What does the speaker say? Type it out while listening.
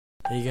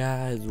Hey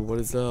guys, what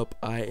is up?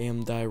 I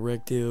am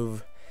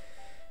Directive,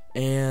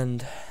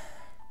 and,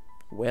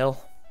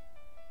 well,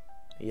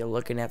 you're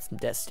looking at some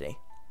Destiny.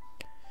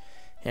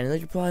 And then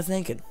you're probably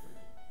thinking,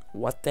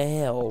 what the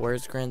hell,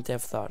 where's Grand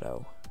Theft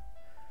Auto?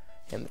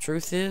 And the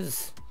truth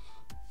is,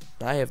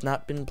 I have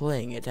not been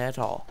playing it at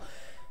all.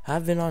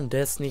 I've been on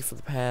Destiny for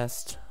the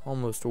past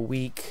almost a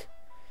week,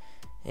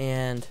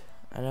 and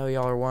I know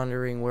y'all are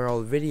wondering where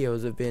all the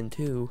videos have been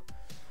too.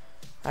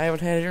 I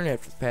haven't had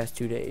internet for the past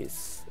 2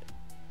 days.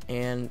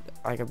 And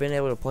I've been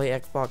able to play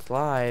Xbox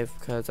Live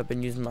because I've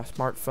been using my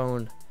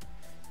smartphone,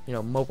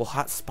 mobile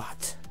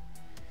hotspot.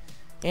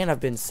 And I've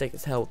been sick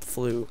as hell with the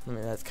flu. I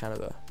mean, that's kind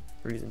of a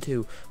reason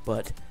too.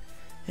 But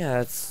yeah,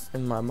 that's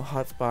in my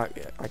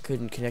hotspot. I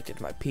couldn't connect it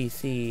to my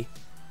PC.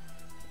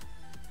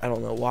 I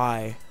don't know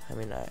why. I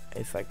mean,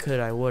 if I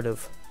could, I would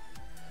have.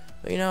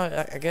 But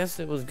I guess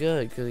it was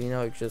good because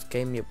it just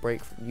gave me a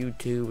break from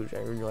YouTube, which I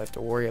didn't really have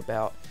to worry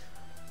about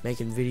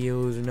making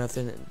videos or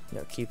nothing,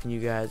 and keeping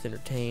you guys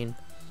entertained.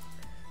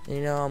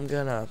 And, I'm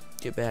gonna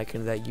get back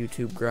into that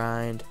YouTube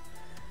grind.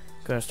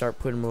 Gonna start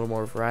putting a little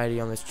more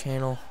variety on this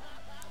channel.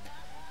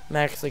 I'm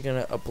actually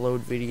gonna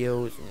upload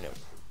videos and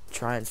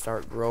try and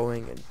start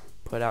growing and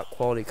put out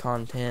quality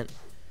content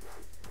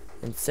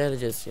instead of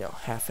just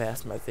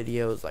half-ass my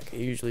videos like I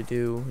usually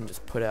do and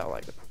just put out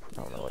like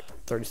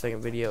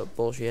 30-second video of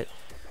bullshit.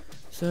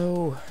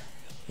 So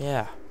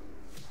yeah,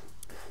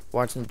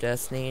 watching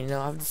Destiny.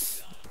 I've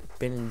just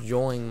been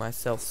enjoying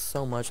myself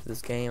so much with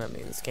this game. I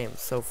mean, this game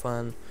is so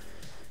fun.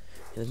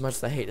 And as much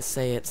as I hate to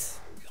say it,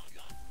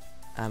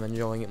 I'm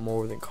enjoying it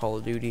more than Call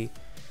of Duty.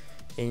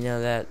 And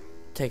that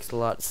takes a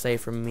lot to say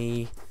from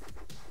me,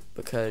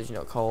 because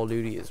Call of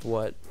Duty is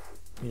what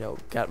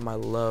got my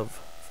love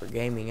for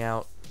gaming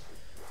out.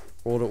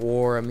 World at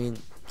War, I mean,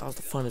 that was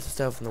the funnest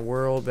stuff in the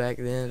world back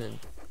then, and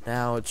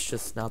now it's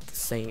just not the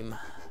same.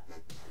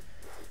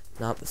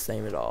 Not the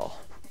same at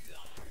all.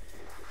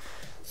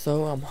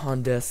 So I'm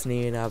on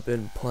Destiny, and I've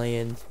been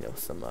playing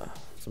some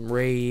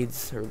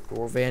raids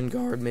or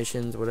Vanguard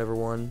missions, whatever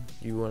one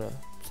you want to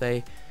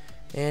say.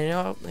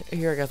 And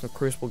here I got some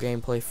Crucible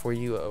gameplay for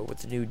you with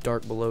the new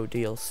Dark Below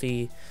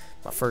DLC.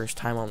 My first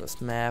time on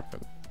this map.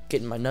 I'm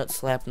getting my nuts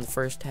slapped in the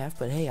first half,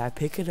 but hey, I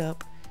pick it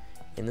up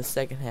in the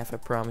second half, I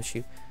promise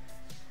you.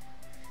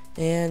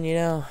 And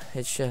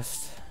it's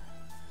just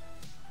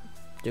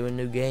doing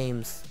new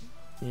games.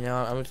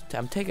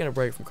 I'm taking a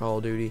break from Call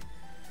of Duty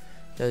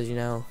because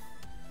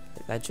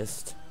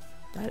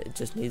it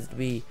just needs to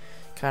be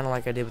kind of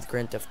like I did with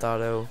Grand Theft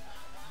Auto,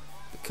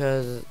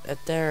 because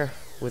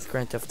with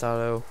Grand Theft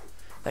Auto,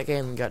 that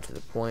game got to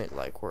the point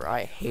where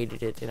I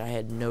hated it and I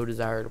had no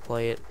desire to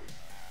play it,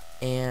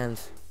 and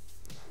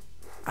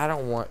I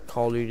don't want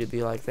Call of Duty to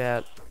be like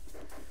that,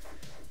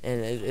 and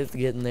it's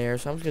getting there.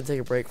 So I'm just gonna take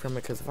a break from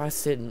it, because if I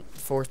sit and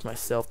force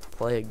myself to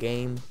play a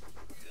game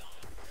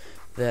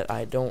that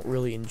I don't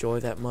really enjoy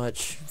that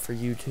much for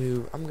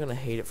YouTube, I'm gonna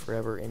hate it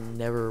forever and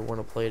never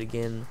want to play it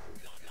again.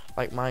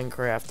 Like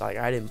Minecraft,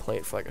 I didn't play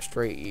it for a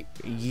straight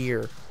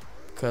year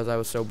because I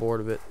was so bored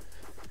of it.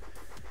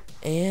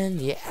 And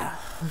yeah,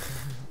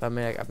 I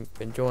mean, I'm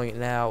enjoying it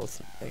now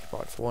with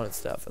Xbox One and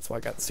stuff. That's why I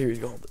got the series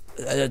going. But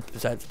that's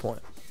besides the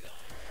point.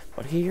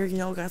 But here,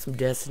 got some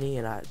Destiny,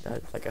 and I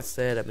like I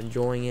said, I'm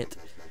enjoying it.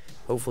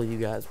 Hopefully, you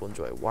guys will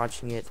enjoy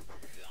watching it.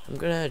 I'm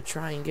gonna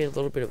try and get a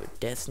little bit of a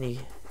Destiny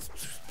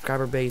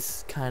subscriber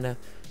base, kinda.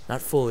 Not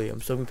fully.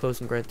 I'm still gonna be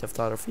posting Grand Theft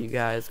Auto for you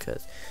guys,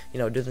 because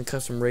doing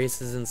custom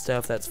races and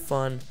stuff, that's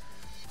fun.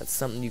 That's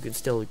something you can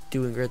still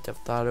do in Grand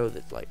Theft Auto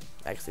that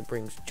actually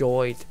brings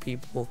joy to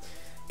people,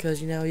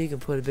 because you can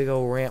put a big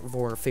old ramp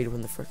 400 feet up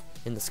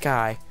in the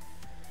sky,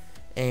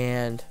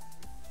 and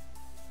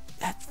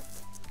that's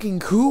fucking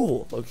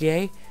cool.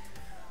 Okay.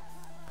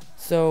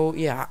 So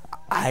yeah,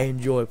 I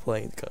enjoy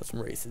playing the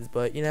custom races,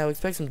 but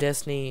expect some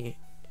Destiny.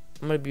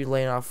 I'm going to be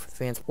laying off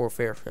Advanced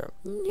Warfare for,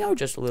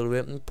 just a little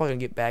bit. I'm probably going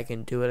to get back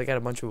into it. I got a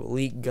bunch of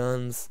elite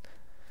guns,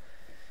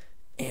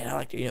 and I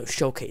like to,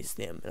 showcase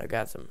them. And I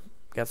got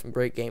some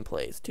great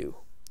gameplays, too.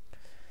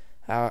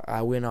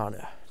 I went on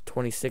a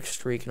 26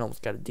 streak and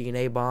almost got a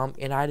DNA bomb,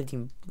 and I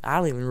don't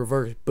even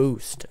reverse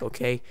boost,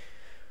 okay?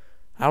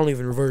 I don't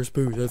even reverse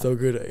boost. That's how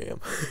good I am.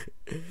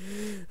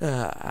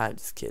 I'm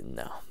just kidding,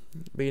 no.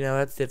 But,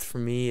 that's it for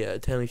me.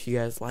 Tell me if you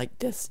guys like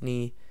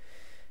Destiny.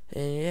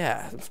 And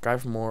yeah,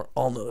 subscribe for more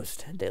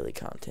almost daily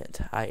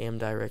content. I am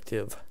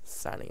Directive,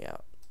 signing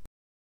out.